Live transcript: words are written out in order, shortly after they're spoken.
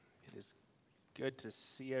good to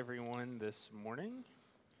see everyone this morning.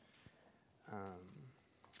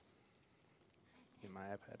 Get my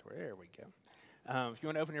iPad, there we go. If you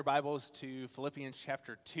want to open your Bibles to Philippians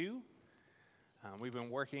chapter 2, we've been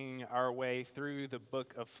working our way through the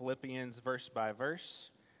book of Philippians verse by verse.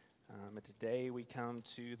 And today we come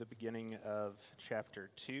to the beginning of chapter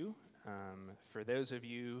 2. For those of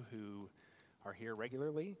you who are here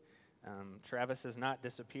regularly, Travis has not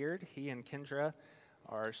disappeared. He and Kendra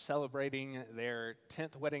are celebrating their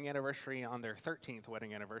 10th wedding anniversary on their 13th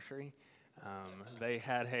wedding anniversary. They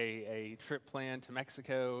had a trip planned to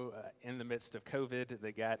Mexico in the midst of COVID.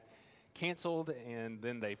 They got canceled, and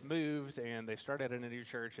then they've moved, and they started in a new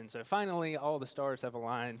church. And so finally, all the stars have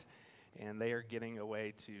aligned, and they are getting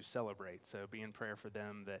away to celebrate. So be in prayer for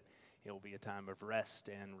them that it will be a time of rest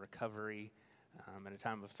and recovery and a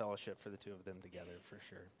time of fellowship for the two of them together, for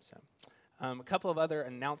sure. So a couple of other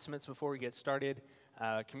announcements before we get started.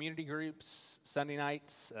 Community groups, Sunday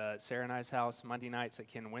nights at Sarah and I's house, Monday nights at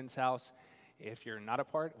Ken Wynn's house. If you're not a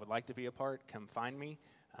part, would like to be a part, come find me.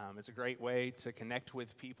 It's a great way to connect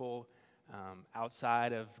with people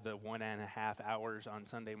outside of the 1.5 hours on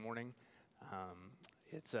Sunday morning.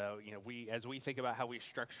 As we think about how we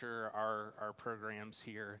structure our programs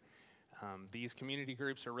here, these community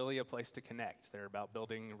groups are really a place to connect. They're about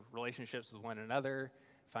building relationships with one another,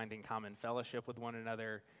 finding common fellowship with one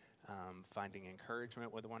another, finding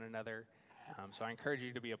encouragement with one another. So I encourage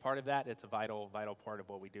you to be a part of that. It's a vital part of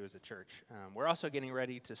what we do as a church. We're also getting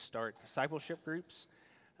ready to start discipleship groups.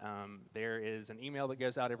 There is an email that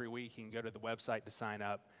goes out every week. You can go to the website to sign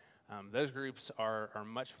up. Those groups are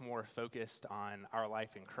much more focused on our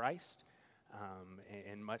life in Christ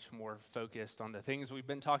and much more focused on the things we've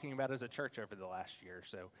been talking about as a church over the last year.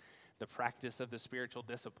 So the practice of the spiritual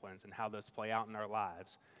disciplines and how those play out in our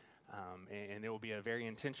lives. And it will be a very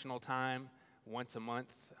intentional time once a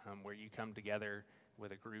month where you come together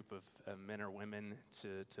with a group of men or women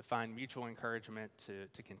to find mutual encouragement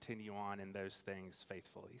to continue on in those things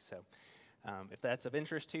faithfully. So if that's of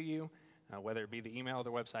interest to you, whether it be the email or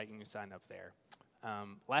the website, you can sign up there.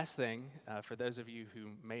 Last thing, for those of you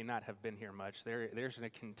who may not have been here much, there's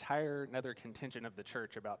another contingent of the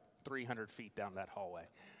church about 300 feet down that hallway.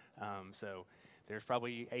 So there's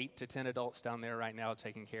probably 8 to 10 adults down there right now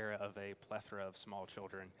taking care of a plethora of small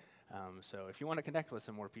children. So if you want to connect with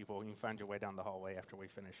some more people, you can find your way down the hallway after we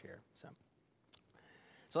finish here. So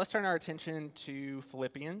let's turn our attention to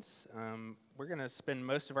Philippians. We're going to spend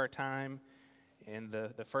most of our time in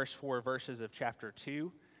the first 4 verses of chapter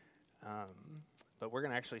 2. But we're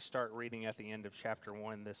going to actually start reading at the end of chapter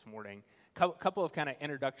 1 this morning. Couple of kind of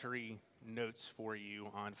introductory notes for you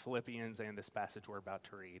on Philippians and this passage we're about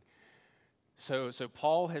to read. So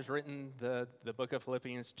Paul has written the book of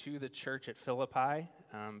Philippians to the church at Philippi.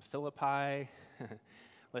 Philippi,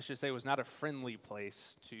 let's just say, was not a friendly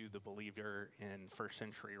place to the believer in first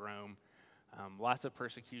century Rome. Lots of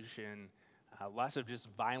persecution, lots of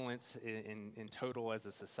just violence in total as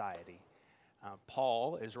a society.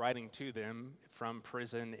 Paul is writing to them from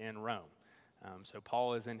prison in Rome. So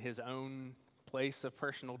Paul is in his own place of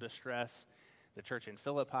personal distress. The church in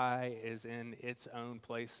Philippi is in its own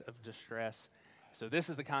place of distress. So this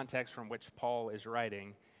is the context from which Paul is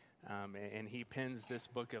writing. And he pens this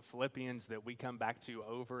book of Philippians that we come back to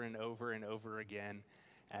over and over and over again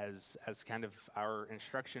as kind of our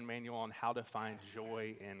instruction manual on how to find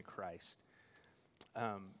joy in Christ.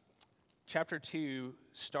 Chapter 2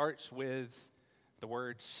 starts with the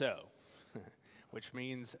word "so," which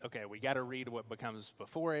means, okay, we got to read what becomes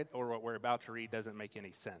before it, or what we're about to read doesn't make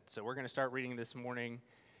any sense. So we're going to start reading this morning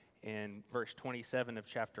in verse 27 of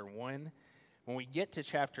chapter 1. When we get to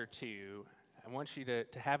chapter 2, I want you to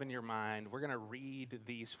have in your mind, we're going to read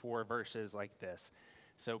these 4 verses like this.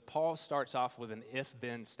 So Paul starts off with an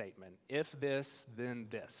if-then statement. If this, then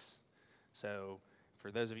this. So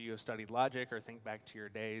for those of you who have studied logic or think back to your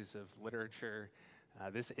days of literature,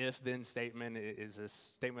 this if-then statement is a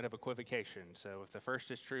statement of equivocation. So if the first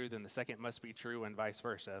is true, then the second must be true, and vice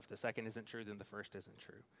versa. If the second isn't true, then the first isn't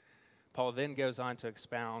true. Paul then goes on to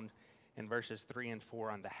expound in verses 3 and 4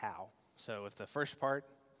 on the how. So if the first part,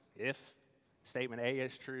 if statement A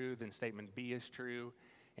is true, then statement B is true,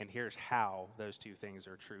 and here's how those two things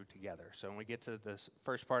are true together. So when we get to the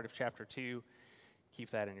first part of chapter 2, keep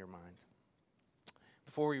that in your mind.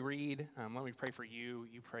 Before we read, let me pray for you.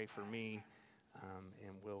 You pray for me.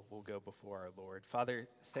 And we'll go before our Lord. Father,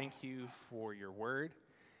 thank you for your word.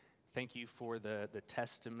 Thank you for the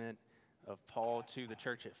testament of Paul to the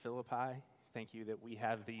church at Philippi. Thank you that we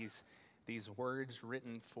have these words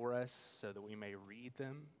written for us so that we may read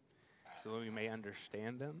them, so that we may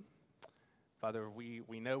understand them. Father,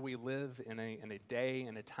 we know we live in a day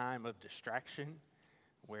and a time of distraction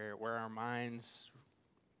where our minds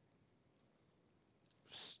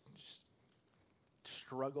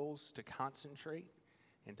struggles to concentrate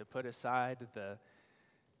and to put aside the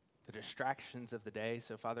distractions of the day.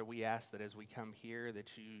 So, Father, we ask that as we come here,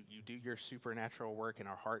 that you do your supernatural work in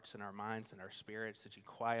our hearts and our minds and our spirits, that you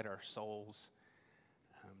quiet our souls,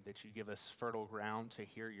 that you give us fertile ground to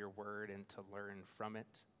hear your word and to learn from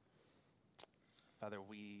it. Father,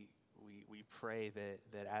 we pray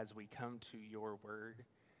that as we come to your word,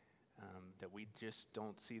 that we just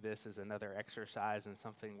don't see this as another exercise and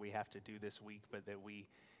something we have to do this week, but that we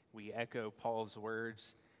echo Paul's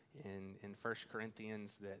words in 1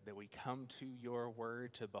 Corinthians, that we come to your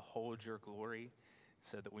word to behold your glory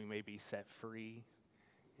so that we may be set free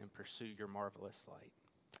and pursue your marvelous light.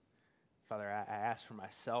 Father, I ask for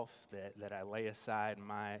myself that I lay aside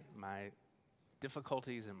my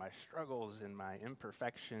difficulties and my struggles and my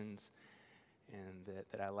imperfections, and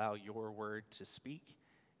that I allow your word to speak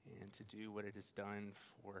and to do what it has done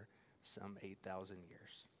for some 8,000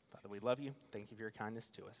 years. Father, we love you. Thank you for your kindness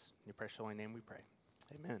to us. In your precious holy name we pray.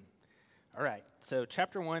 Amen. All right, so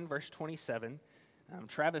chapter 1, verse 27.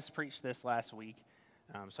 Travis preached this last week,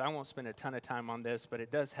 so I won't spend a ton of time on this, but it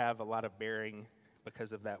does have a lot of bearing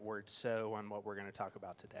because of that word "so" on what we're going to talk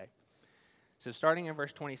about today. So starting in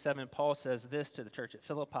verse 27, Paul says this to the church at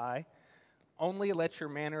Philippi: "Only let your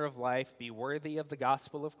manner of life be worthy of the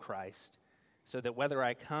gospel of Christ, so that whether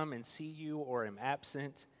I come and see you or am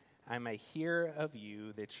absent, I may hear of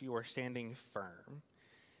you that you are standing firm."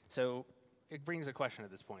 So it brings a question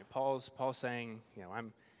at this point. Paul's saying,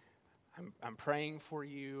 I'm praying for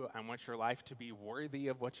you. I want your life to be worthy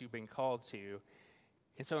of what you've been called to.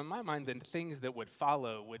 And so in my mind, the things that would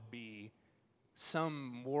follow would be some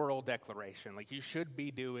moral declaration, like you should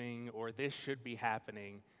be doing or this should be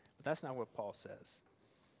happening. But that's not what Paul says.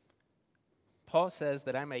 Paul says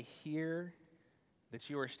that I may hear that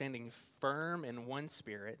you are standing firm in one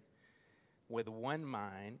spirit, with one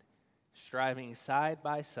mind, striving side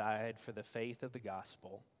by side for the faith of the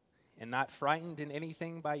gospel, and not frightened in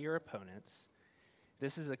anything by your opponents.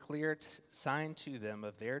 This is a clear sign to them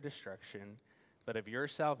of their destruction, but of your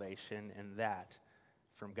salvation, and that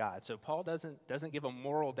from God. So Paul doesn't give a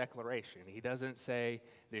moral declaration. He doesn't say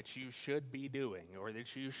that you should be doing or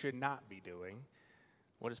that you should not be doing.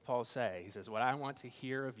 What does Paul say? He says, what I want to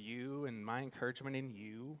hear of you and my encouragement in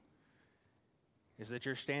you is that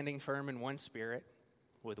you're standing firm in one spirit,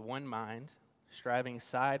 with one mind, striving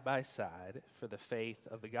side by side for the faith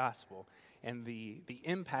of the gospel. And the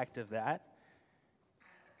impact of that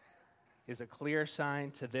is a clear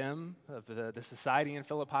sign to them of the society in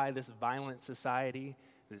Philippi, this violent society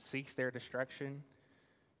that seeks their destruction.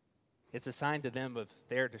 It's a sign to them of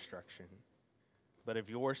their destruction, but of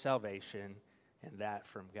your salvation, and that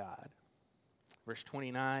from God. Verse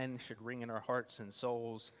 29 should ring in our hearts and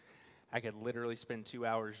souls. I could literally spend 2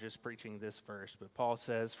 hours just preaching this verse, but Paul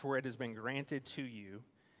says, "For it has been granted to you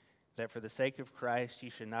that for the sake of Christ you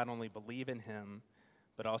should not only believe in him,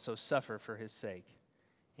 but also suffer for his sake,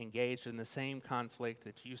 engaged in the same conflict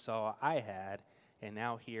that you saw I had, and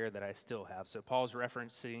now hear that I still have." So Paul's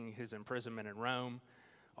referencing his imprisonment in Rome,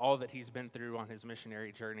 all that he's been through on his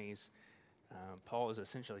missionary journeys. Paul is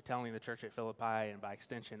essentially telling the church at Philippi, and by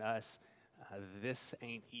extension us, this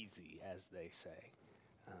ain't easy, as they say.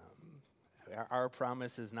 Our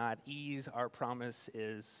promise is not ease, our promise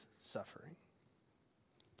is suffering.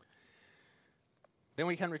 Then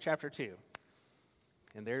we come to chapter 2,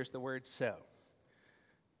 and there's the word "so."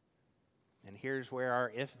 And here's where our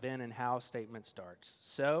if, then, and how statement starts.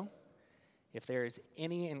 "So, if there is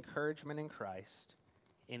any encouragement in Christ,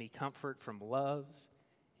 any comfort from love,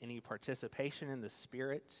 any participation in the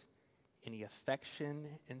Spirit, any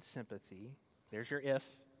affection and sympathy," there's your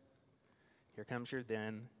if, here comes your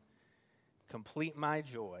then, "complete my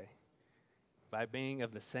joy by being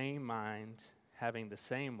of the same mind, having the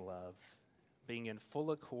same love, being in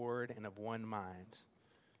full accord and of one mind."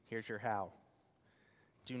 Here's your how.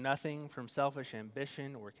 "Do nothing from selfish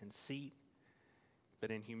ambition or conceit,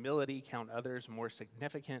 but in humility count others more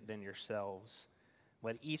significant than yourselves.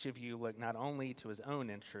 Let each of you look not only to his own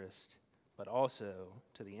interest, but also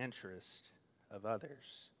to the interest of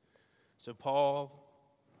others." So Paul,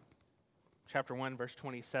 chapter 1, verse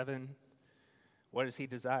 27, what does he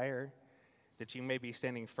desire? That you may be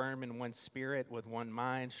standing firm in one spirit, with one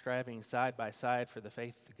mind, striving side by side for the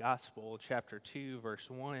faith of the gospel. Chapter 2, verse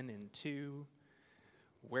 1 and 2.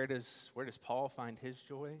 Where does Paul find his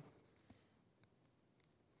joy?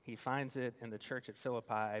 He finds it in the church at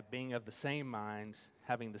Philippi, being of the same mind,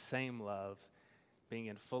 having the same love, being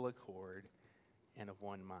in full accord, and of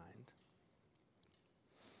one mind.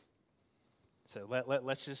 So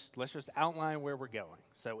let's just outline where we're going.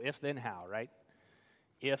 So if, then how, right?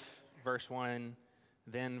 If, verse 1,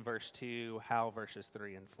 then verse 2, how, verses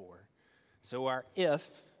 3 and 4. So our if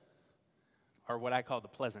are what I call the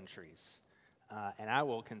pleasantries. And I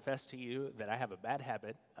will confess to you that I have a bad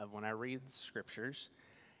habit of when I read scriptures,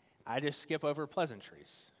 I just skip over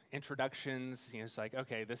pleasantries. Introductions, it's like,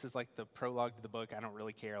 okay, this is like the prologue to the book. I don't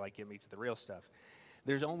really care, like get me to the real stuff.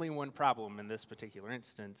 There's only one problem in this particular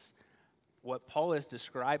instance. What Paul is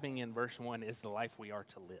describing in verse 1 is the life we are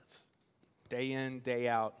to live. Day in, day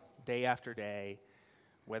out, day after day,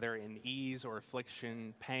 whether in ease or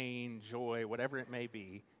affliction, pain, joy, whatever it may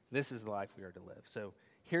be, this is the life we are to live. So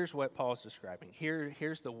here's what Paul's describing.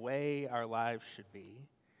 Here's the way our lives should be.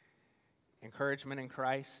 Encouragement in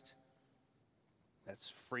Christ. That's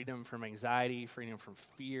freedom from anxiety, freedom from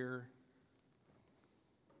fear,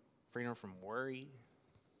 freedom from worry.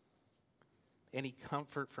 Any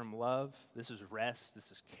comfort from love. This is rest, this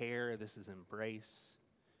is care, this is embrace.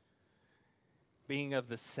 Being of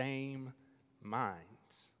the same mind.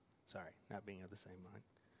 Sorry, not being of the same mind.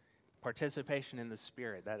 Participation in the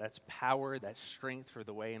Spirit. That's power, that's strength for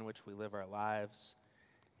the way in which we live our lives.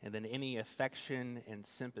 And then any affection and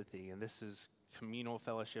sympathy. And this is communal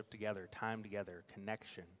fellowship together, time together,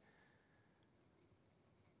 connection.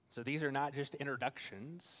 So these are not just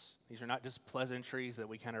introductions. These are not just pleasantries that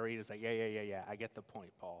we kind of read as like, yeah, I get the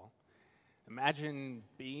point, Paul. Imagine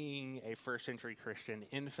being a first century Christian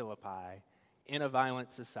in Philippi, in a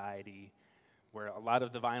violent society where a lot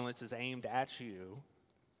of the violence is aimed at you.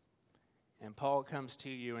 And Paul comes to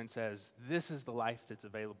you and says, this is the life that's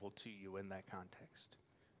available to you in that context.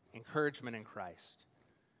 Encouragement in Christ,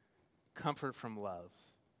 comfort from love,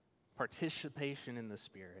 participation in the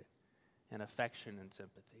Spirit, and affection and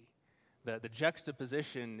sympathy. The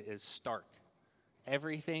juxtaposition is stark.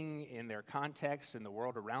 Everything in their context and the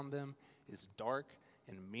world around them is dark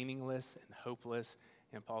and meaningless and hopeless.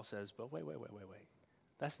 And Paul says, but wait.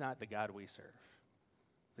 That's not the God we serve.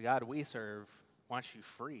 The God we serve wants you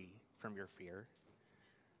free from your fear.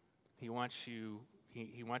 He wants you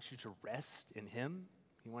to rest in him.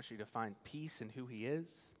 He wants you to find peace in who he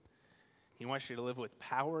is. He wants you to live with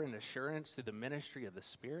power and assurance through the ministry of the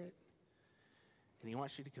Spirit. And he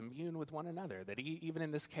wants you to commune with one another, that even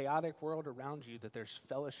in this chaotic world around you, that there's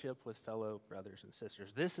fellowship with fellow brothers and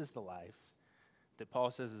sisters. This is the life that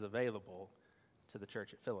Paul says is available to the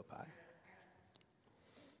church at Philippi.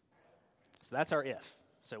 So that's our if.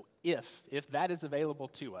 So if that is available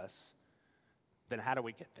to us, then how do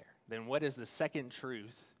we get there? Then what is the second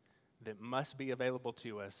truth that must be available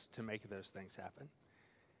to us to make those things happen?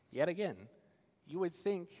 Yet again, you would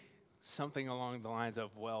think something along the lines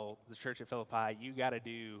of, well, the church at Philippi, you got to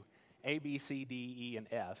do A, B, C, D, E, and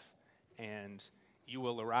F, and you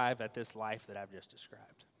will arrive at this life that I've just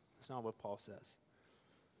described. That's not what Paul says.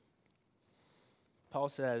 Paul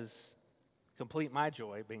says, complete my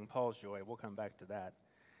joy, being Paul's joy, we'll come back to that,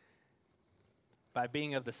 by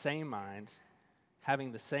being of the same mind,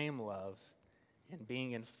 having the same love, and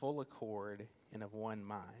being in full accord and of one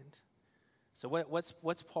mind. So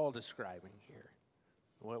what's Paul describing here?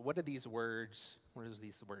 What do these words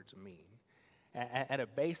mean? At a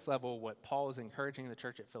base level, what Paul is encouraging the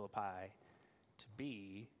church at Philippi to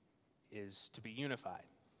be is to be unified.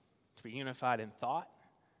 To be unified in thought,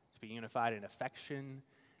 to be unified in affection,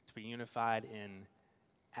 to be unified in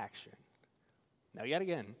action. Now, yet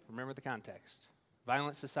again, remember the context.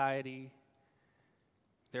 Violent society,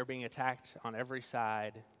 they're being attacked on every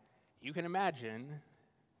side. You can imagine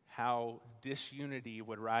how disunity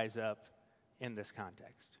would rise up in this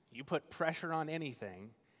context. You put pressure on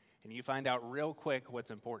anything, and you find out real quick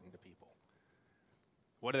what's important to people.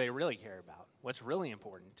 What do they really care about? What's really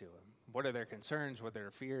important to them? What are their concerns? What are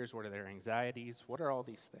their fears? What are their anxieties? What are all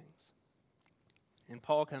these things? And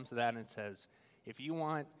Paul comes to that and says, if you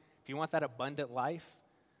want that abundant life,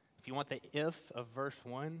 if you want the if of verse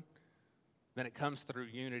 1, then it comes through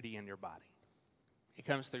unity in your body. It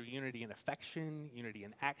comes through unity in affection, unity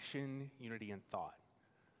in action, unity in thought.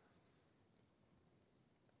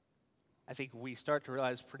 I think we start to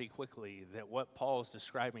realize pretty quickly that what Paul is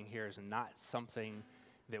describing here is not something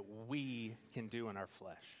that we can do in our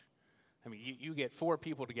flesh. I mean, you get 4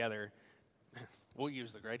 people together. We'll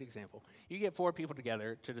use the great example. You get 4 people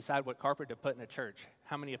together to decide what carpet to put in a church.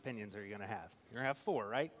 How many opinions are you going to have? You're going to have 4,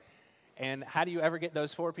 right? And how do you ever get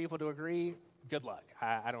those 4 people to agree? Good luck.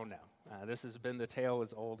 I don't know. This has been the tale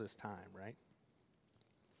as old as time, right?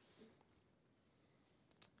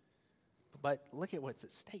 But look at what's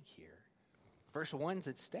at stake here. Verse 1's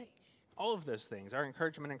at stake. All of those things, our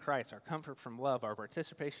encouragement in Christ, our comfort from love, our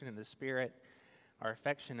participation in the Spirit, our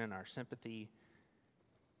affection and our sympathy.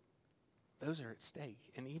 those are at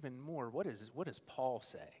stake. And even more, what does Paul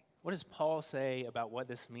say? What does Paul say about what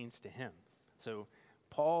this means to him? So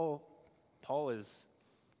Paul is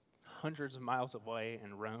hundreds of miles away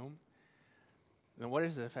in Rome. And what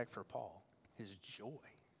is the effect for Paul? His joy.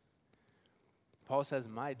 Paul says,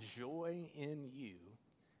 my joy in you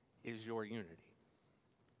is your unity.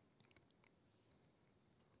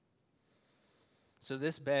 So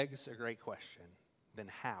this begs a great question. Then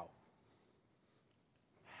how?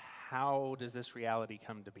 How does this reality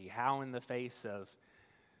come to be? How, in the face of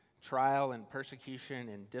trial and persecution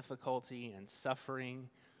and difficulty and suffering,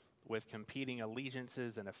 with competing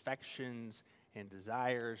allegiances and affections and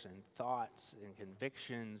desires and thoughts and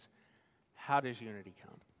convictions, how does unity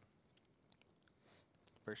come?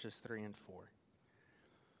 Verses 3 and 4.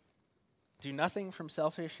 Do nothing from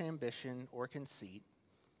selfish ambition or conceit,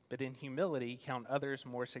 but in humility count others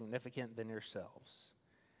more significant than yourselves.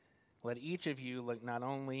 Let each of you look not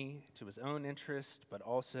only to his own interest, but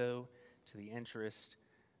also to the interest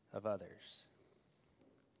of others.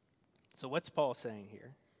 So what's Paul saying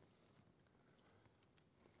here?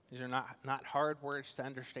 These are not hard words to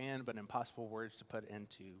understand, but impossible words to put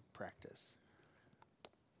into practice.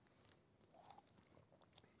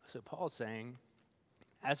 So Paul's saying,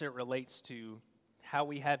 as it relates to how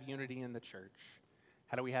we have unity in the church,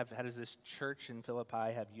 how does this church in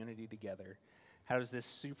Philippi have unity together? How does this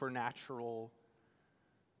supernatural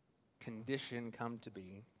condition come to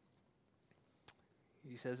be?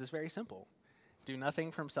 He says it's very simple. Do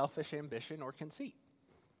nothing from selfish ambition or conceit.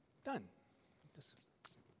 Done. Just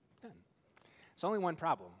done. There's only one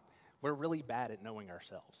problem. We're really bad at knowing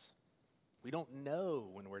ourselves. We don't know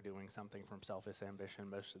when we're doing something from selfish ambition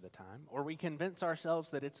most of the time, or we convince ourselves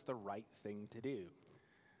that it's the right thing to do.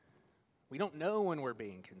 We don't know when we're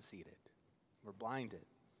being conceited. We're blinded.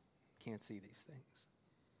 Can't see these things.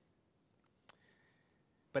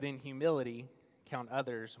 But in humility, count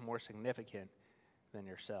others more significant than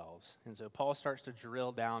yourselves. And so Paul starts to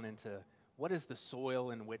drill down into what is the soil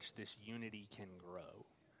in which this unity can grow?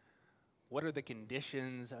 What are the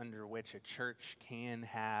conditions under which a church can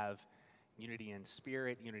have unity in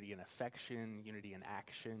spirit, unity in affection, unity in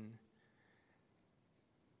action?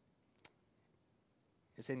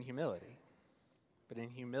 It's in humility. But in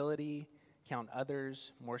humility, count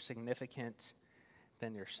others more significant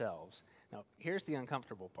than yourselves. Now, here's the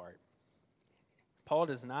uncomfortable part. Paul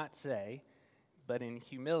does not say, but in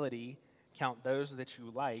humility, count those that you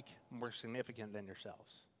like more significant than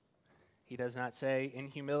yourselves. He does not say, in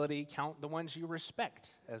humility, count the ones you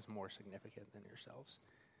respect as more significant than yourselves.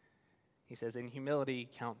 He says, in humility,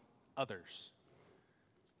 count others.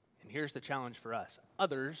 And here's the challenge for us.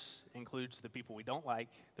 Others includes the people we don't like,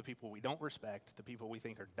 the people we don't respect, the people we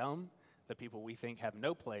think are dumb, the people we think have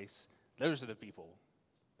no place. Those are the people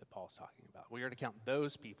that Paul's talking about. We are to count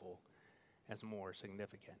those people as more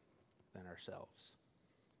significant than ourselves.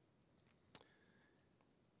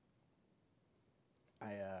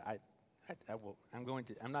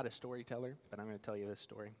 I'm not a storyteller, but I'm going to tell you this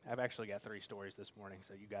story. I've actually got 3 stories this morning,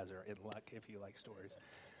 so you guys are in luck if you like stories.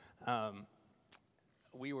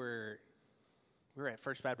 We were at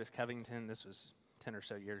First Baptist Covington. This was 10 or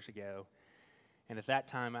so years ago. And at that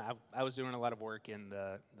time, I was doing a lot of work in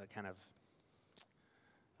the kind of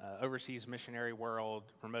overseas missionary world,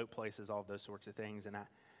 remote places, all of those sorts of things. And I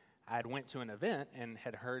had went to an event and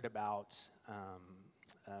had heard about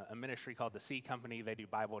a ministry called the C Company. They do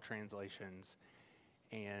Bible translations.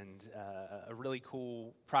 And a really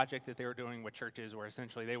cool project that they were doing with churches where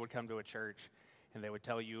essentially they would come to a church and they would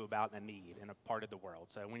tell you about a need in a part of the world.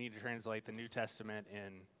 So we need to translate the New Testament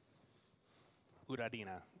in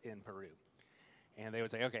Uradina in Peru. And they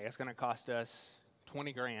would say, okay, it's going to cost us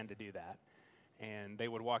 $20,000 to do that. And they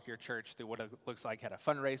would walk your church through what it looks like, how to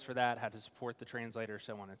fundraise for that, how to support the translator,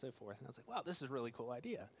 so on and so forth. And I was like, wow, this is a really cool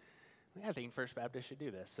idea. I think First Baptist should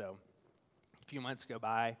do this. So a few months go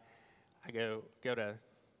by. I go to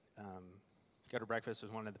breakfast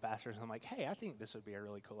with one of the pastors, and I'm like, hey, I think this would be a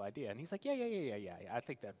really cool idea. And he's like, yeah, I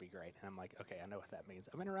think that'd be great. And I'm like, okay, I know what that means.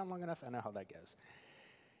 I've been around long enough, I know how that goes.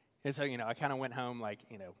 And so, I kind of went home like,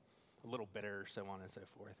 a little bitter, so on and so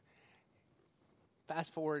forth.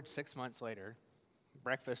 Fast forward 6 months later,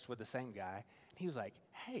 breakfast with the same guy, and he was like,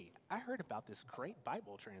 hey, I heard about this great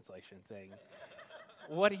Bible translation thing.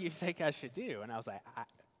 What do you think I should do? And I was like,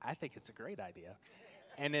 I think it's a great idea.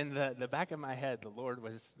 And in the back of my head,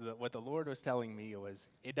 what the Lord was telling me was,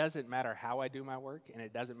 it doesn't matter how I do my work, and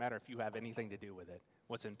it doesn't matter if you have anything to do with it.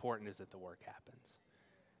 What's important is that the work happens.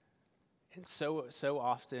 And so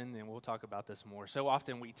often, and we'll talk about this more, so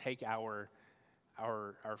often we take our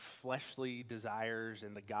fleshly desires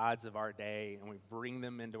and the gods of our day, and we bring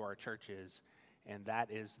them into our churches, And that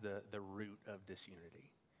is the root of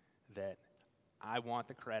disunity, that I want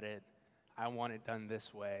the credit, I want it done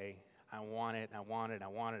this way, I want it.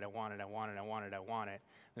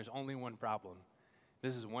 There's only one problem.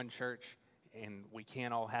 This is one church, and we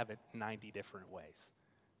can't all have it 90 different ways.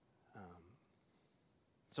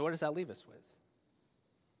 So what does that leave us with?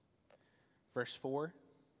 Verse 4,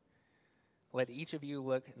 let each of you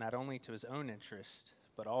look not only to his own interest,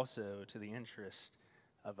 but also to the interest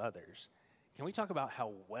of others. Can we talk about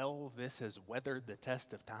how well this has weathered the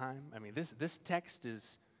test of time? I mean, this text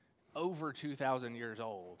is over 2,000 years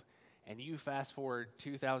old, and you fast forward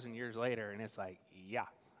 2,000 years later, and it's like,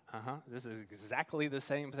 this is exactly the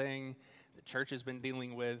same thing the church has been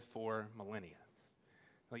dealing with for millennia.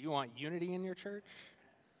 Well, you want unity in your church?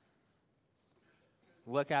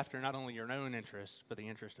 Look after not only your own interest, but the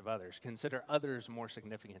interest of others. Consider others more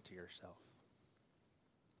significant to yourself.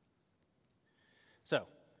 So,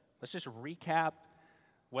 let's just recap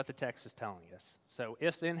what the text is telling us. So,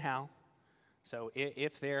 if then how? So,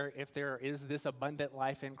 if there is this abundant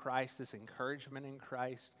life in Christ, this encouragement in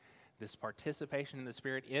Christ, this participation in the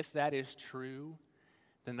Spirit, if that is true,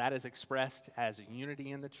 then that is expressed as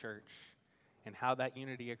unity in the church. And how that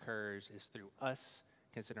unity occurs is through us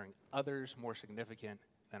considering others more significant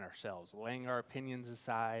than ourselves, laying our opinions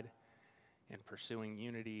aside and pursuing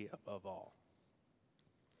unity above all.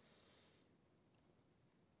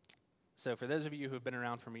 So for those of you who have been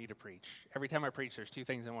around for me to preach, every time I preach, there's two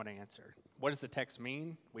things I want to answer. What does the text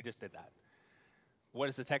mean? We just did that. What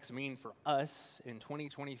does the text mean for us in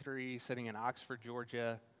 2023, sitting in Oxford,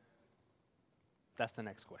 Georgia? That's the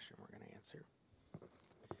next question we're going to answer.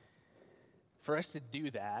 For us to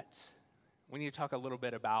do that, we need to talk a little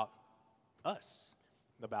bit about us,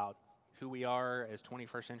 about who we are as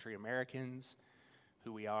 21st century Americans,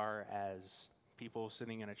 who we are as people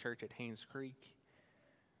sitting in a church at Haynes Creek.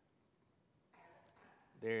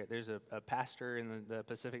 There's a pastor in the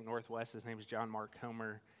Pacific Northwest. His name is John Mark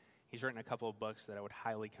Comer. He's written a couple of books that I would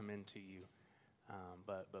highly commend to you.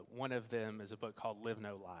 But one of them is a book called Live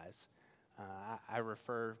No Lies. I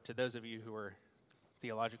refer to those of you who are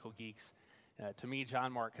theological geeks. To me,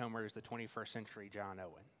 John Mark Comer is the 21st century John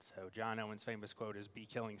Owen. So John Owen's famous quote is, "Be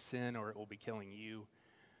killing sin or it will be killing you."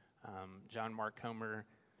 John Mark Comer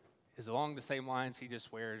is along the same lines. He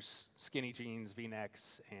just wears skinny jeans,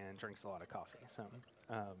 V-necks, and drinks a lot of coffee.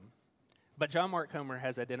 But John Mark Comer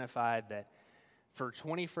has identified that for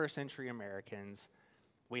 21st century Americans,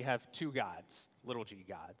 we have two gods, little g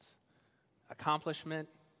gods. Accomplishment,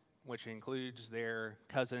 which includes their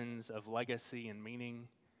cousins of legacy and meaning,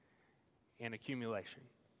 and accumulation.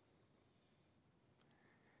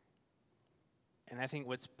 And I think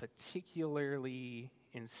what's particularly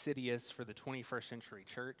insidious for the 21st century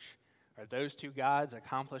church are those two gods,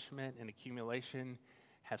 accomplishment and accumulation,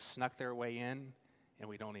 have snuck their way in, and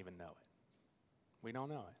we don't even know it. We don't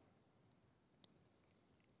know it.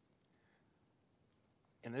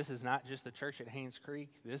 And this is not just the church at Haynes Creek.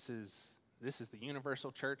 This is the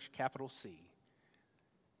universal church, capital C.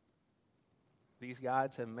 These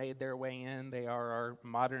gods have made their way in. They are our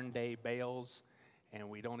modern-day Baals, and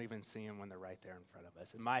we don't even see them when they're right there in front of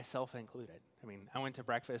us, and myself included. I mean, I went to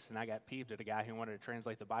breakfast, and I got peeved at a guy who wanted to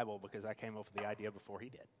translate the Bible because I came up with the idea before he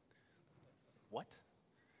did. What?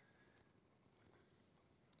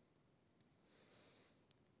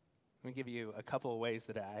 Let me give you a couple of ways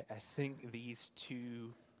that I think these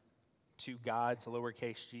two gods,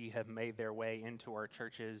 lowercase g, have made their way into our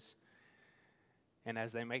churches. And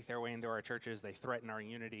as they make their way into our churches, they threaten our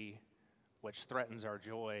unity, which threatens our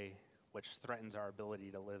joy, which threatens our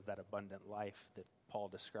ability to live that abundant life that Paul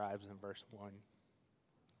describes in verse 1.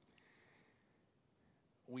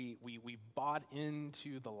 We bought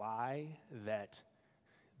into the lie that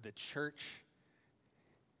the church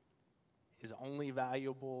is only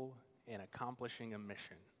valuable in accomplishing a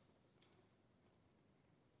mission.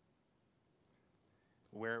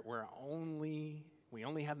 We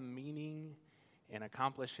only have meaning in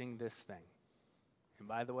accomplishing this thing. And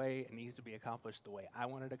by the way, it needs to be accomplished the way I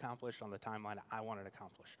want it accomplished on the timeline I want it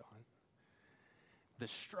accomplished on. The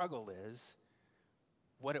struggle is,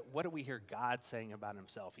 what do we hear God saying about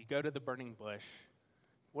himself? You go to the burning bush,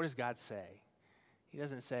 what does God say? He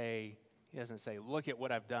doesn't say, look at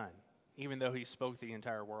what I've done, even though he spoke the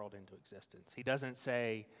entire world into existence. He doesn't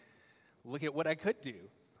say, look at what I could do,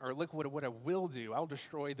 or look what I will do. I'll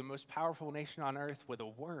destroy the most powerful nation on earth with a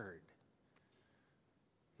word.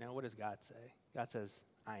 Now, what does God say? God says,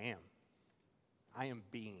 I am. I am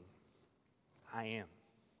being. I am.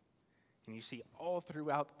 And you see all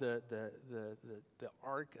throughout the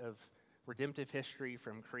arc of redemptive history,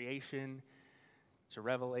 from creation to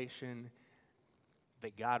Revelation,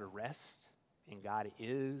 that God rests and God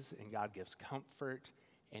is, and God gives comfort,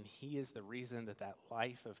 and he is the reason that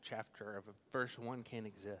life of verse 1 can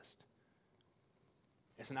exist.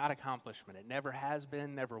 It's not accomplishment. It never has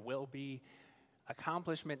been, never will be.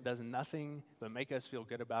 Accomplishment does nothing but make us feel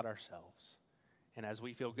good about ourselves. And as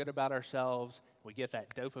we feel good about ourselves, we get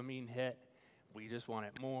that dopamine hit. We just want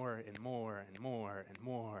it more and more and more and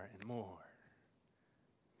more and more.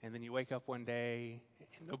 And then you wake up one day,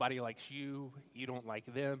 and nobody likes you. You don't like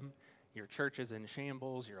them. Your church is in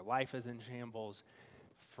shambles. Your life is in shambles.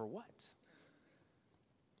 For what?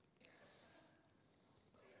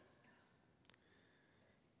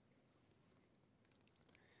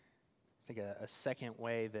 I think a second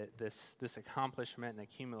way that this accomplishment and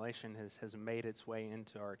accumulation has made its way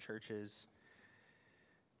into our churches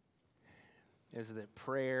is that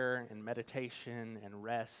prayer and meditation and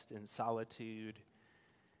rest and solitude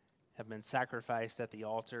have been sacrificed at the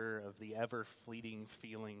altar of the ever-fleeting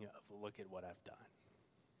feeling of, look at what I've done.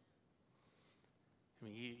 I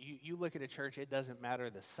mean, you look at a church, it doesn't matter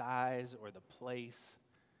the size or the place.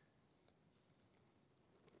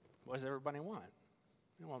 What does everybody want?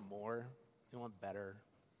 They want more. They want better.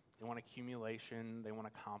 They want accumulation. They want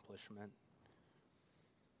accomplishment.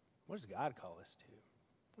 What does God call us to?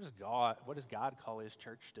 What does God call his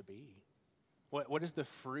church to be? What is the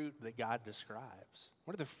fruit that God describes?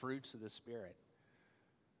 What are the fruits of the Spirit?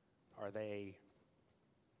 Are they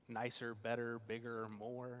nicer, better, bigger,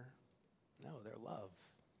 more? No, they're love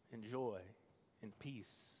and joy and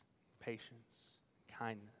peace, patience,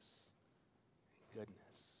 kindness,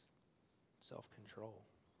 goodness, self-control.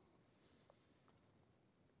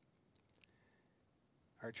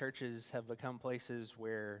 Our churches have become places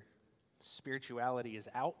where spirituality is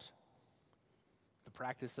out. The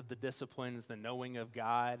practice of the disciplines, the knowing of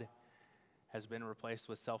God has been replaced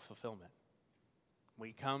with self-fulfillment.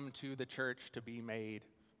 We come to the church to be made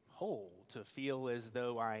whole, to feel as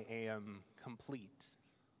though I am complete,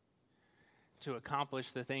 to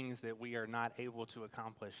accomplish the things that we are not able to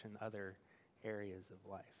accomplish in other areas of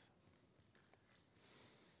life.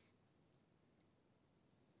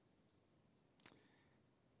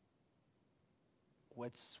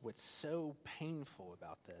 What's so painful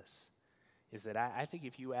about this is that I think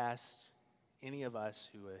if you asked any of us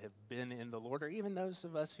who have been in the Lord, or even those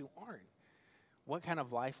of us who aren't, what kind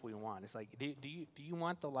of life we want. It's like, do you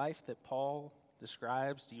want the life that Paul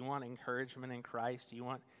describes? Do you want encouragement in Christ? Do you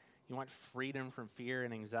want freedom from fear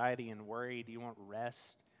and anxiety and worry? Do you want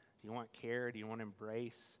rest? Do you want care? Do you want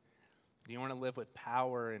embrace? Do you want to live with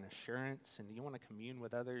power and assurance? And do you want to commune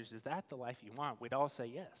with others? Is that the life you want? We'd all say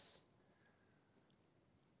yes.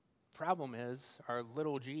 Problem is, our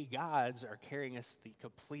little g gods are carrying us the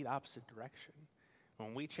complete opposite direction.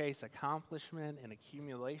 When we chase accomplishment and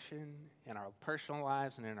accumulation in our personal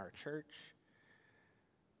lives and in our church,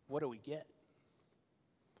 what do we get?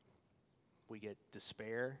 We get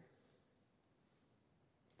despair.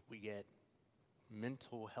 We get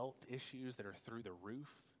mental health issues that are through the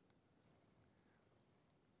roof.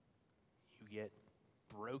 You get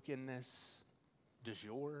brokenness du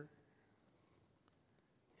jour.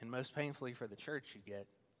 And most painfully for the church, you get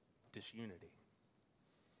disunity.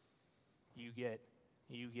 You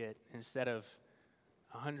get instead of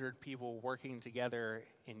 100 people working together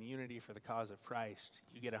in unity for the cause of Christ,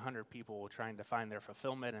 you get 100 people trying to find their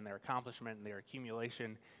fulfillment and their accomplishment and their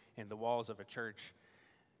accumulation in the walls of a church.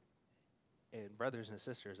 And brothers and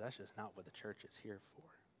sisters, that's just not what the church is here for.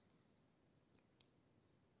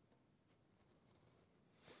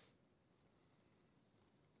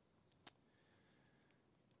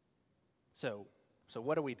 So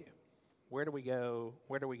what do we do? Where do we go?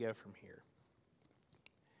 Where do we go from here?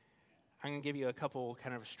 I'm going to give you a couple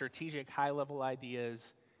kind of strategic high-level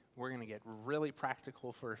ideas. We're going to get really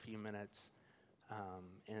practical for a few minutes,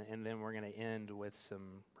 and then we're going to end with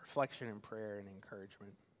some reflection and prayer and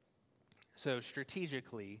encouragement. So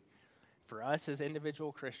strategically, for us as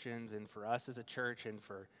individual Christians and for us as a church and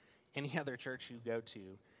for any other church you go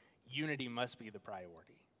to, unity must be the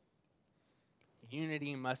priority.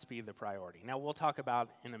 Unity must be the priority. Now, we'll talk about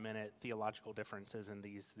in a minute theological differences in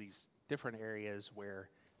these different areas where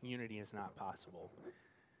unity is not possible.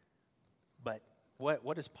 But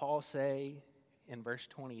what does Paul say in verse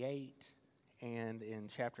 28 and in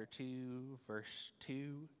chapter 2, verse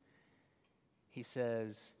 2? He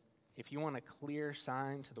says, if you want a clear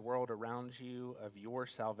sign to the world around you of your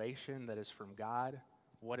salvation that is from God,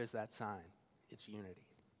 what is that sign? It's unity.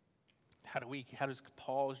 How does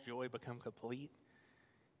Paul's joy become complete?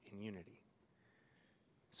 In unity.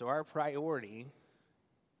 So our priority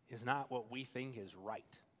is not what we think is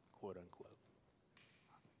right, quote unquote.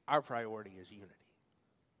 Our priority is unity.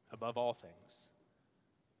 Above all things.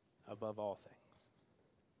 Above all things.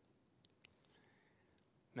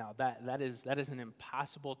 Now, that is an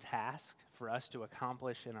impossible task for us to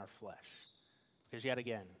accomplish in our flesh. Because yet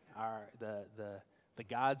again, the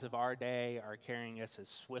gods of our day are carrying us as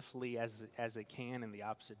swiftly as it can in the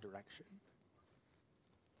opposite direction.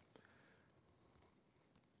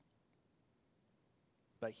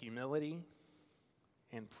 But humility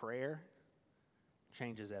and prayer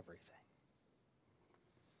changes everything.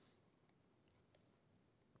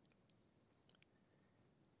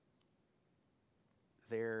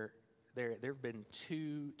 There have been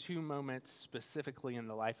two moments specifically in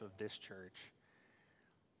the life of this church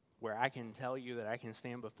where I can tell you that I can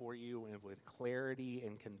stand before you and with clarity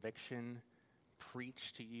and conviction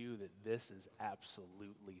preach to you that this is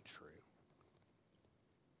absolutely true.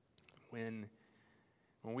 When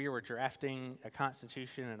we were drafting a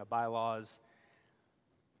constitution and a bylaws,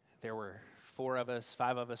 there were 4 of us,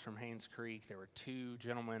 5 of us from Haynes Creek. There were 2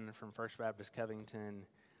 gentlemen from First Baptist Covington.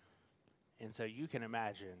 And so you can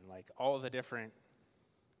imagine, like, all the different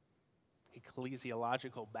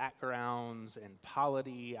ecclesiological backgrounds and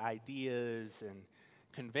polity ideas and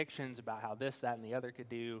convictions about how this, that, and the other could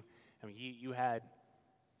do. I mean, you had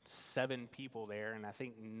 7 people there, and I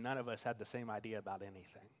think none of us had the same idea about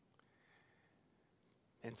anything.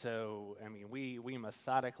 And so, I mean, we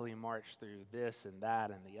methodically marched through this and that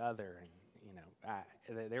and the other, and, you know,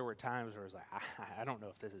 there were times where I was like, I don't know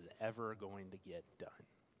if this is ever going to get done.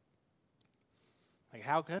 Like,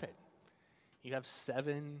 how could it? You have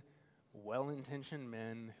 7 well-intentioned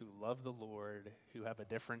men who love the Lord, who have a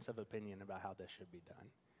difference of opinion about how this should be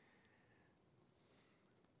done.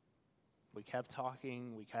 We kept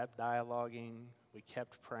talking, we kept dialoguing, we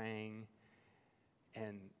kept praying,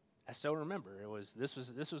 and I still remember this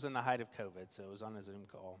was in the height of COVID, so it was on a Zoom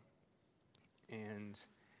call, and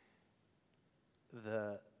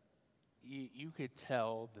you could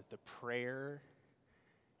tell that the prayer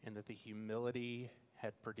and that the humility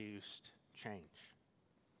had produced change.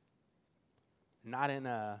 Not in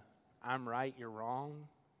a, I'm right, you're wrong,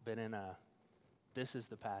 but in a, this is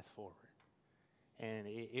the path forward. And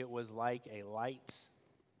it was like a light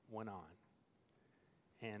went on.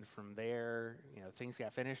 And from there, you know, things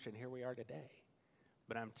got finished, and here we are today.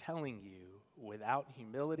 But I'm telling you, without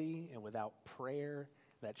humility and without prayer,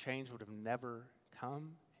 that change would have never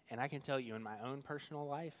come. And I can tell you in my own personal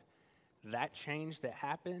life, that change that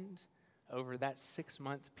happened over that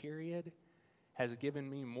 6-month period has given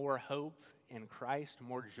me more hope in Christ,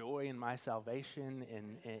 more joy in my salvation,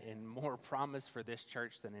 and more promise for this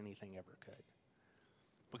church than anything ever could.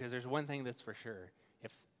 Because there's one thing that's for sure.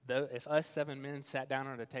 If us 7 men sat down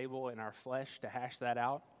at a table in our flesh to hash that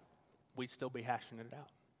out, we'd still be hashing it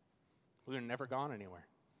out. We would have never gone anywhere.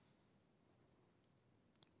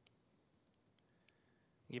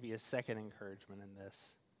 I'll give you a second encouragement in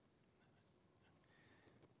this.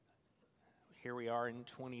 Here we are in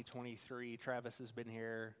 2023. Travis has been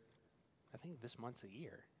here, I think this month's a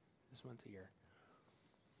year.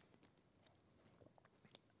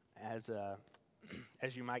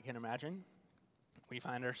 As you might can imagine, we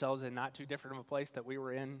find ourselves in not too different of a place that we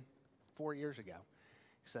were in 4 years ago.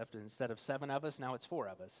 Except instead of 7 of us, now it's 4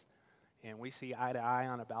 of us. And we see eye to eye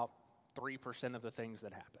on about 3% of the things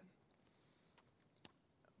that happen.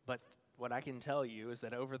 But what I can tell you is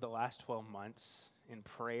that over the last 12 months, in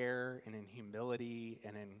prayer and in humility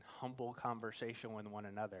and in humble conversation with one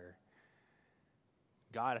another,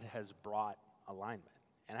 God has brought alignment.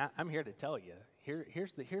 And I'm here to tell you,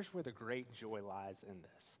 here's where the great joy lies in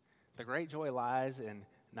this. The great joy lies in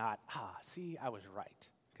not, see, I was right,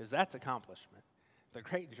 because that's accomplishment. The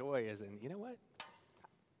great joy is in, you know what?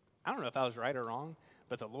 I don't know if I was right or wrong,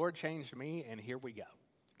 but the Lord changed me, and here we go.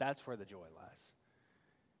 That's where the joy lies,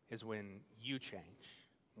 is when you change.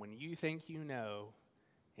 When you think you know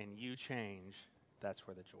and you change, that's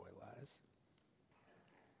where the joy lies.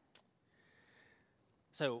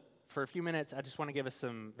 So for a few minutes, I just want to give us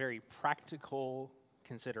some very practical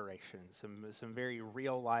considerations, some very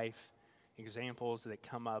real life examples that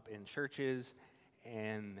come up in churches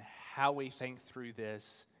and how we think through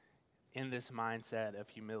this in this mindset of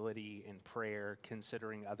humility and prayer,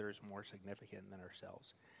 considering others more significant than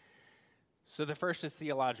ourselves. So the first is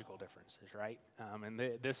theological differences, right?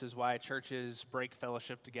 This is why churches break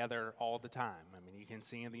fellowship together all the time. I mean, you can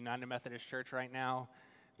see in the United Methodist Church right now,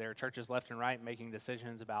 there are churches left and right making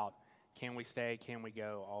decisions about can we stay, can we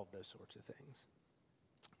go, all of those sorts of things.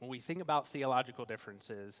 When we think about theological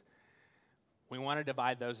differences, we want to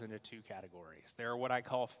divide those into 2 categories. There are what I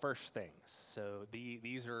call first things. So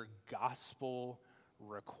these are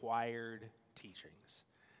gospel-required teachings.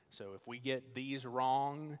 So if we get these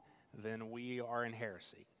wrong, then we are in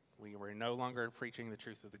heresy. We're no longer preaching the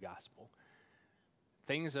truth of the gospel.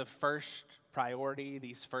 things of first priority,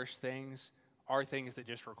 these first things, are things that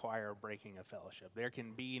just require a breaking of fellowship. There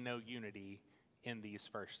can be no unity in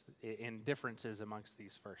differences amongst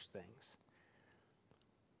these first things.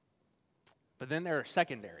 But then there are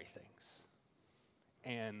secondary things,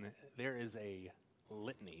 and there is a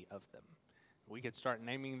litany of them. We could start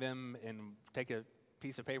naming them and take a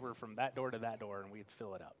piece of paper from that door to that door, and we'd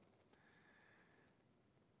fill it up.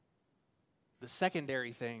 The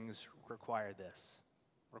secondary things require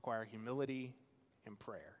humility and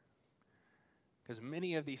prayer. Because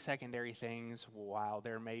many of these secondary things, while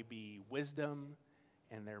there may be wisdom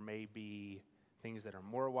and there may be things that are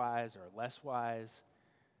more wise or less wise,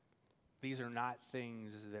 these are not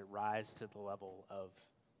things that rise to the level of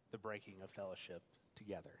the breaking of fellowship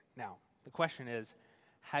together. Now, the question is,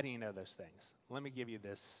 how do you know those things? Let me give you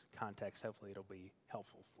this context. Hopefully it'll be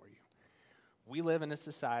helpful for you. We live in a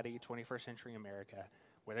society, 21st century America,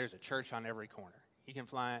 where there's a church on every corner. You can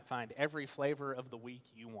find every flavor of the week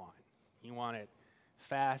you want. You want it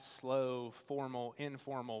fast, slow, formal,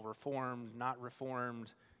 informal, reformed, not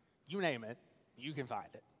reformed, you name it, you can find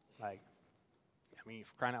it.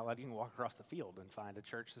 For crying out loud, you can walk across the field and find a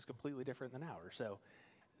church that's completely different than ours. So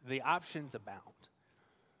the options abound.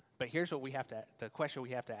 But here's the question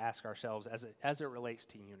we have to ask ourselves as it relates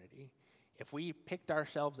to unity. If we picked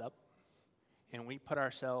ourselves up and we put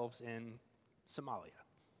ourselves in Somalia,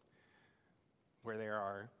 where there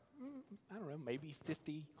are, maybe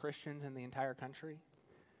 50 Christians in the entire country,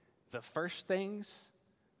 the first things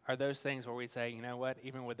are those things where we say, you know what,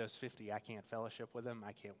 even with those 50, I can't fellowship with them,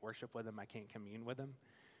 I can't worship with them, I can't commune with them.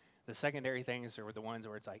 The secondary things are the ones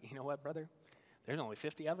where it's like, you know what, brother, there's only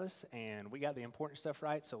 50 of us, and we got the important stuff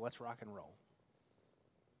right, so let's rock and roll.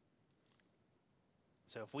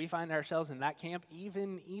 So if we find ourselves in that camp,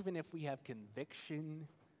 even if we have conviction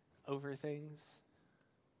over things,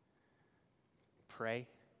 pray,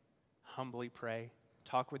 humbly pray,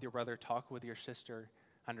 talk with your brother, talk with your sister,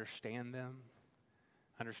 understand them,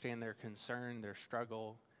 understand their concern, their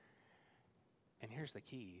struggle. And here's the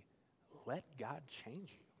key, let God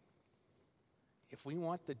change you. If we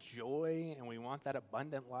want the joy and we want that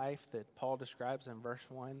abundant life that Paul describes in verse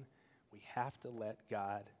 1, we have to let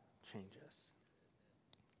God change us.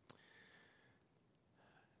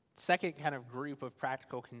 Second kind of group of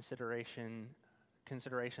practical considerations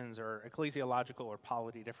are ecclesiological or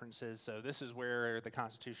polity differences. So this is where the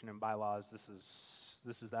Constitution and bylaws, this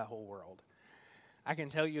is that whole world. I can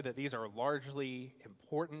tell you that these are largely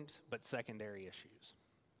important but secondary issues.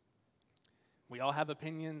 We all have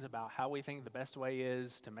opinions about how we think the best way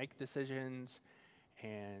is to make decisions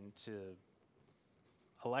and to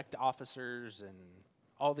elect officers and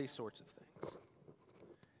all these sorts of things.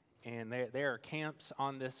 And there are camps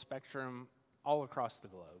on this spectrum all across the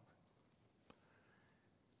globe.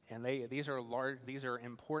 And these are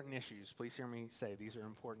important issues. Please hear me say these are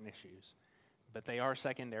important issues. But they are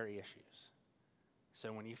secondary issues.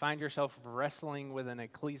 So when you find yourself wrestling with an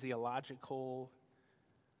ecclesiological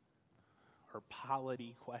or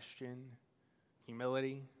polity question,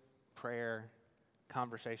 humility, prayer,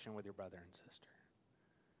 conversation with your brother and sister.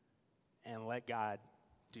 And let God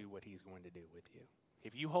do what he's going to do with you.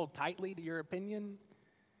 If you hold tightly to your opinion,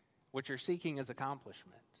 what you're seeking is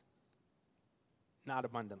accomplishment, not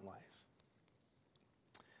abundant life.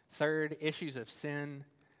 Third, issues of sin.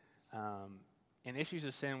 In issues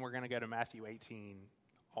of sin, we're going to go to Matthew 18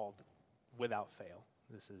 without fail.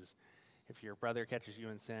 This is, if your brother catches you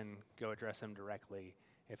in sin, go address him directly.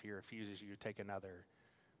 If he refuses you, take another.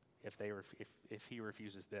 If he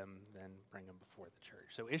refuses them, then bring them before the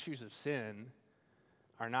church. So issues of sin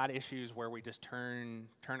are not issues where we just turn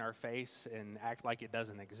our face and act like it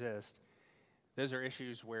doesn't exist. Those are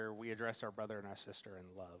issues where we address our brother and our sister in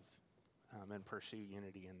love and pursue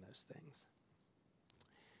unity in those things.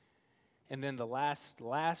 And then the last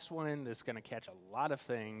one that's going to catch a lot of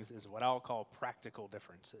things is what I'll call practical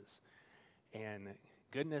differences. And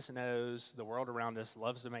goodness knows the world around us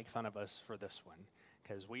loves to make fun of us for this one,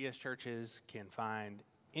 because we as churches can find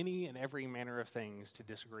any and every manner of things to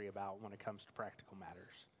disagree about when it comes to practical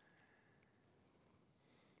matters.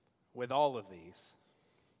 With all of these,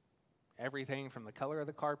 everything from the color of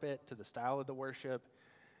the carpet to the style of the worship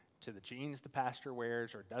to the jeans the pastor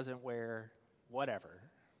wears or doesn't wear, whatever,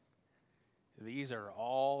 these are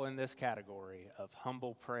all in this category of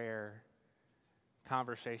humble prayer,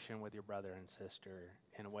 conversation with your brother and sister,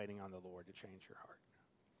 and waiting on the Lord to change your heart.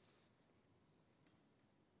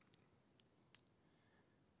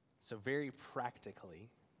 So very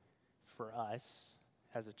practically, for us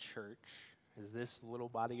as a church, as this little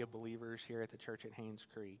body of believers here at the church at Haynes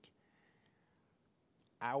Creek,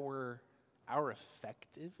 our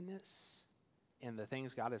effectiveness and the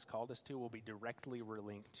things God has called us to will be directly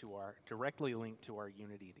linked to our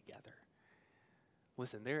unity together.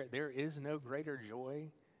 Listen, there is no greater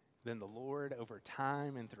joy than the Lord over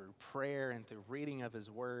time and through prayer and through reading of his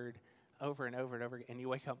word over and over and over. And you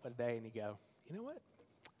wake up one day and you go, you know what?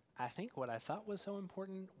 I think what I thought was so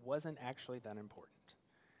important wasn't actually that important.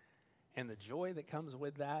 And the joy that comes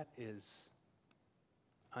with that is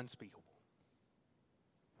unspeakable.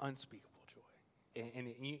 Unspeakable joy.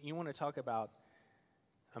 And you want to talk about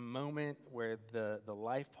a moment where the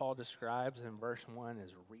life Paul describes in verse 1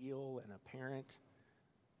 is real and apparent.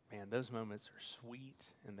 Man, those moments are sweet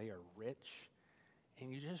and they are rich.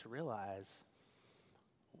 And you just realize,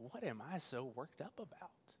 what am I so worked up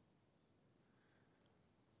about?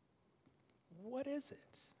 What is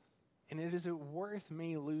it? And is it worth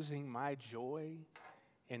me losing my joy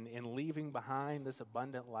and leaving behind this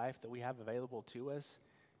abundant life that we have available to us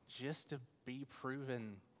just to be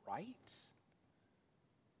proven right?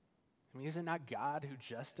 I mean, is it not God who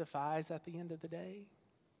justifies at the end of the day?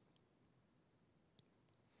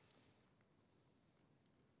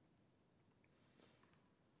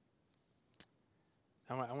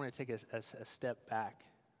 I want to take a step back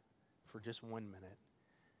for just 1 minute.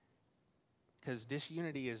 Because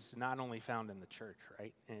disunity is not only found in the church,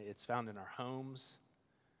 right? It's found in our homes.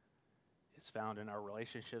 It's found in our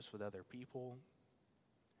relationships with other people.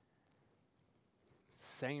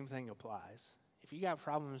 Same thing applies. If you got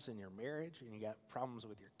problems in your marriage and you got problems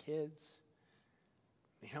with your kids,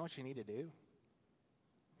 you know what you need to do? You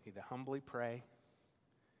need to humbly pray.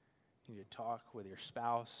 You need to talk with your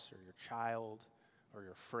spouse or your child or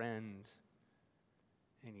your friend.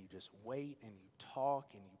 And you just wait and you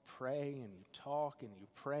talk and you pray and you talk and you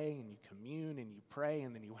pray and you commune and you pray,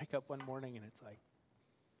 and then you wake up one morning and it's like,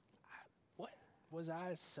 what was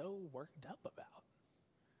I so worked up about?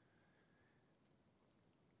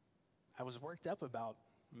 I was worked up about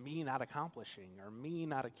me not accomplishing or me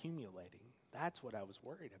not accumulating. That's what I was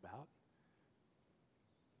worried about.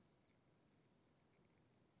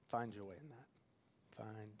 Find joy in that.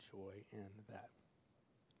 Find joy in that.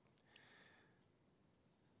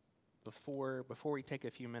 Before we take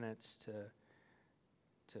a few minutes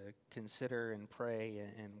to consider and pray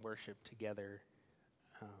and worship together,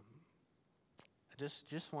 I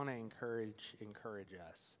just want to encourage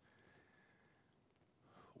us.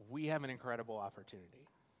 We have an incredible opportunity.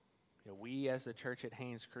 You know, we as the church at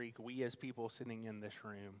Haynes Creek, we as people sitting in this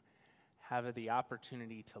room, have the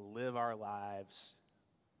opportunity to live our lives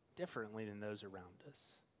differently than those around us.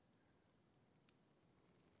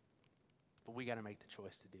 But we got to make the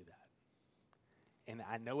choice to do that. And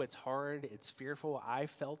I know it's hard, it's fearful. I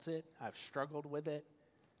felt it, I've struggled with it.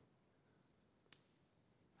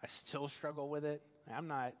 I still struggle with it.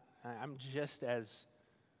 I'm just as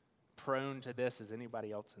prone to this as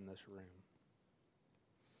anybody else in this room.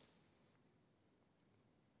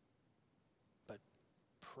 But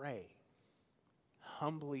pray,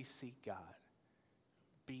 humbly seek God.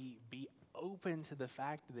 Be open to the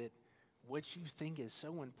fact that what you think is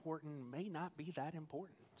so important may not be that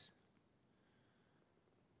important.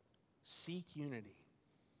 Seek unity.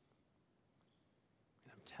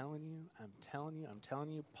 And I'm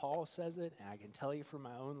telling you, Paul says it, and I can tell you from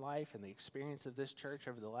my own life and the experience of this church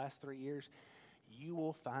over the last 3 years, you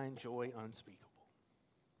will find joy unspeakable.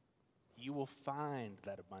 You will find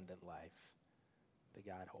that abundant life that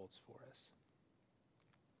God holds for us.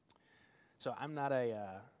 So I'm not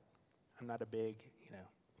a big,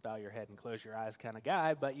 bow your head and close your eyes kind of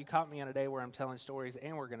guy, but you caught me on a day where I'm telling stories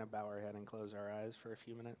and we're going to bow our head and close our eyes for a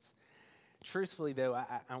few minutes. Truthfully, though,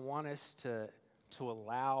 I want us to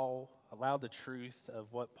allow the truth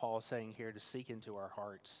of what Paul's saying here to seep into our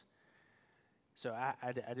hearts. So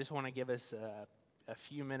I just want to give us a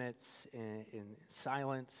few minutes in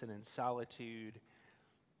silence and in solitude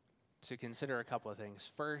to consider a couple of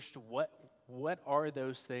things. First, what are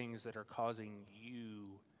those things that are causing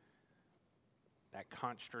you that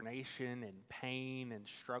consternation and pain and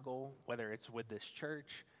struggle, whether it's with this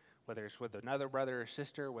church, whether it's with another brother or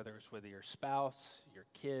sister, whether it's with your spouse, your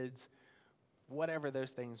kids, whatever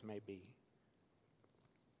those things may be.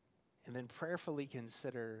 And then prayerfully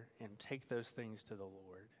consider and take those things to the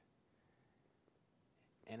Lord.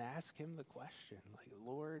 And ask him the question, like,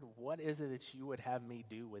 Lord, what is it that you would have me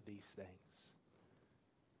do with these things?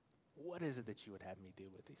 What is it that you would have me do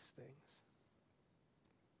with these things?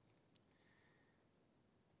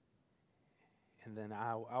 And then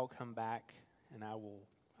I'll come back and I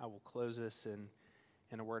will close this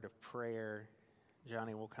in a word of prayer.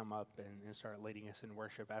 Johnny will come up and start leading us in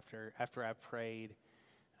worship. After I've prayed,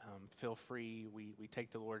 feel free. We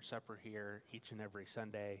take the Lord's Supper here each and every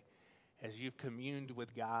Sunday. as you've communed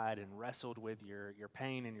with God and wrestled with your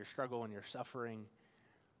pain and your struggle and your suffering,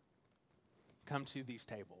 come to these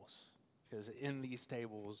tables, because in these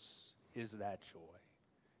tables is that joy.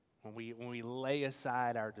 When we lay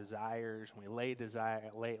aside our desires, when we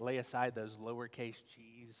lay aside those lowercase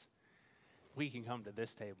g's, we can come to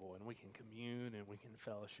this table and we can commune and we can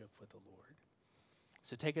fellowship with the Lord.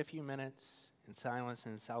 So take a few minutes in silence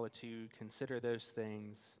and in solitude, consider those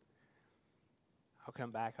things. I'll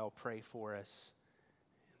come back, I'll pray for us,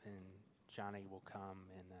 and then Johnny will come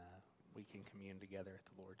and we can commune together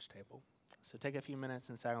at the Lord's table. So take a few minutes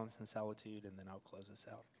in silence and solitude, and then I'll close us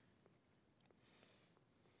out.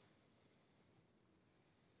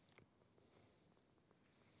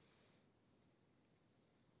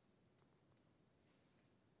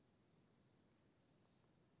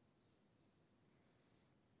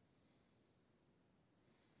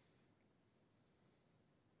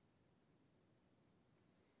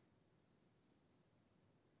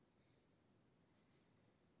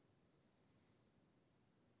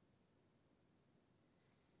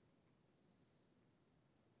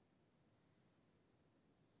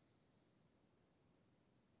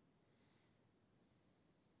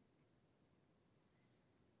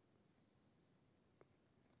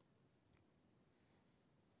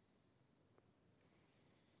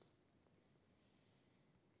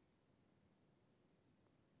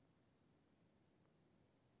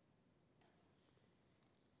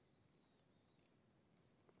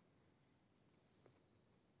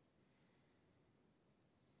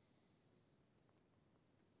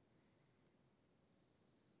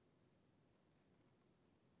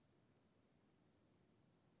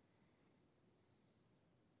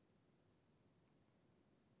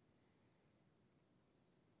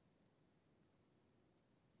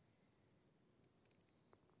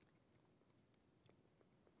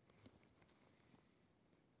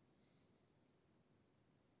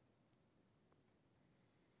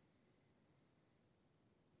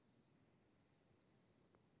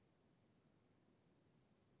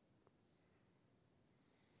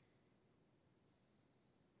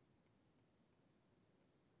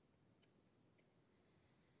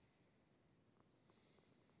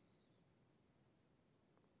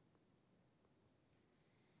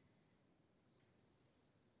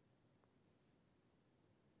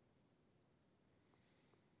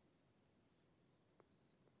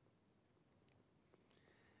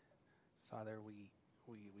 Father, we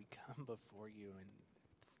come before you and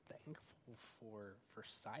thankful for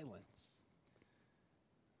silence,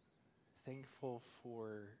 thankful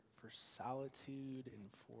for solitude and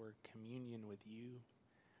for communion with you.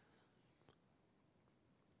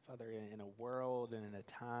 Father, in a world and in a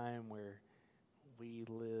time where we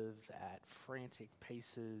live at frantic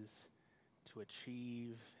paces to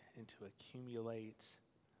achieve and to accumulate,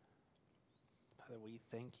 Father, we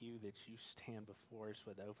thank you that you stand before us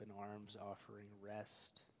with open arms, offering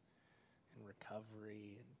rest and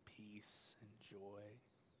recovery and peace and joy.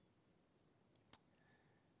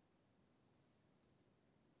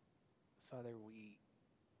 Father,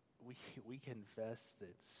 we confess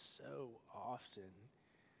that so often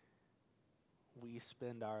we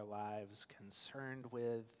spend our lives concerned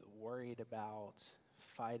with, worried about,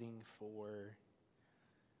 fighting for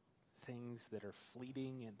things that are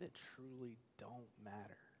fleeting and that truly don't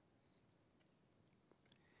matter.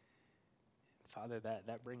 Father,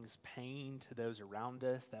 that brings pain to those around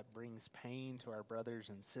us, that brings pain to our brothers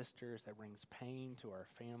and sisters, that brings pain to our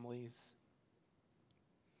families.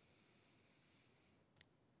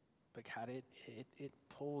 But God, it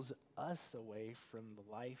pulls us away from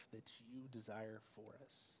the life that you desire for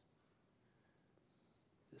us.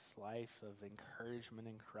 This life of encouragement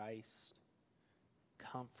in Christ,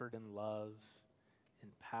 comfort and love,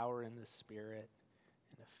 and power in the Spirit,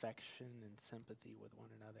 and affection and sympathy with one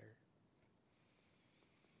another.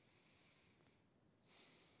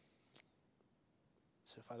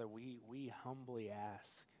 So, Father, we humbly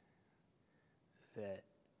ask that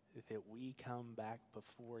we come back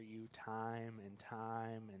before you time and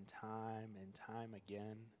time and time and time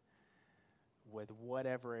again with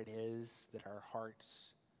whatever it is that our hearts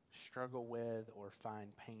struggle with or find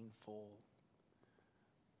painful,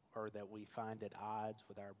 or that we find at odds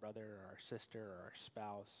with our brother or our sister or our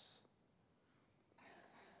spouse.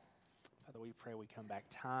 Father, we pray we come back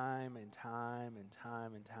time and time and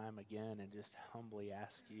time and time again and just humbly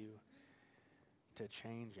ask you to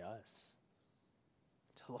change us,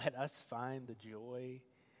 to let us find the joy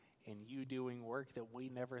in you doing work that we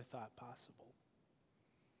never thought possible.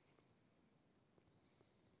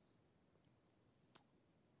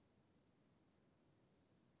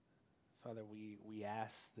 Father, we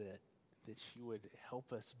ask that that you would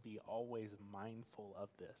help us be always mindful of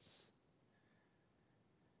this,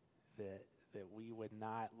 that we would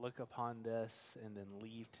not look upon this and then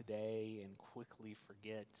leave today and quickly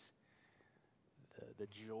forget the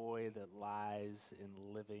joy that lies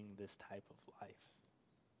in living this type of life.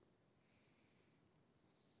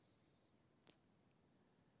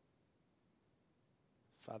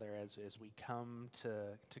 Father, as we come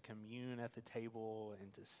to commune at the table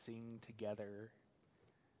and to sing together,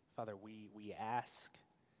 Father, we ask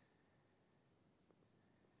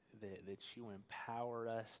that you empower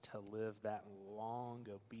us to live that long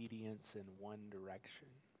obedience in one direction.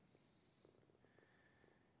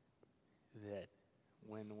 That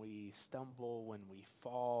when we stumble, when we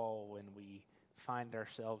fall, when we find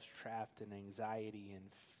ourselves trapped in anxiety and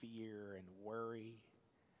fear and worry,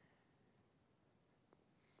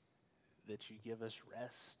 that you give us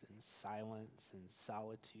rest and silence and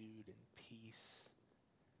solitude and peace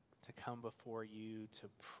to come before you, to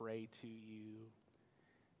pray to you,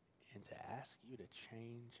 and to ask you to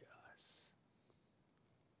change us.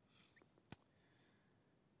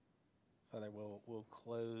 Father, we'll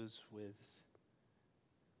close with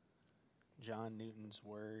John Newton's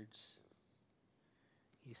words.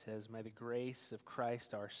 He says, "May the grace of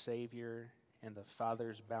Christ our Savior and the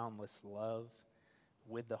Father's boundless love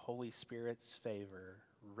with the Holy Spirit's favor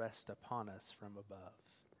rest upon us from above.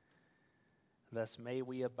 Thus may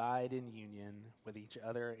we abide in union with each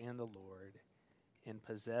other and the Lord, and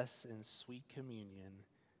possess in sweet communion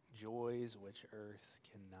joys which earth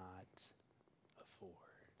cannot afford."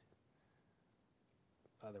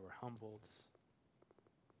 Father, we're humbled.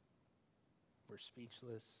 We're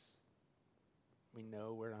speechless. We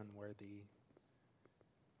know we're unworthy.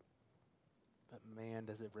 But man,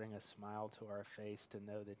 does it bring a smile to our face to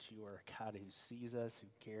know that you are a God who sees us, who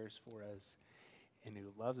cares for us, and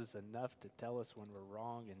who loves us enough to tell us when we're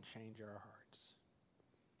wrong and change our hearts.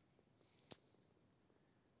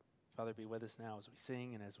 Father, be with us now as we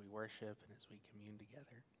sing and as we worship and as we commune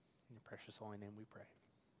together. In your precious holy name we pray.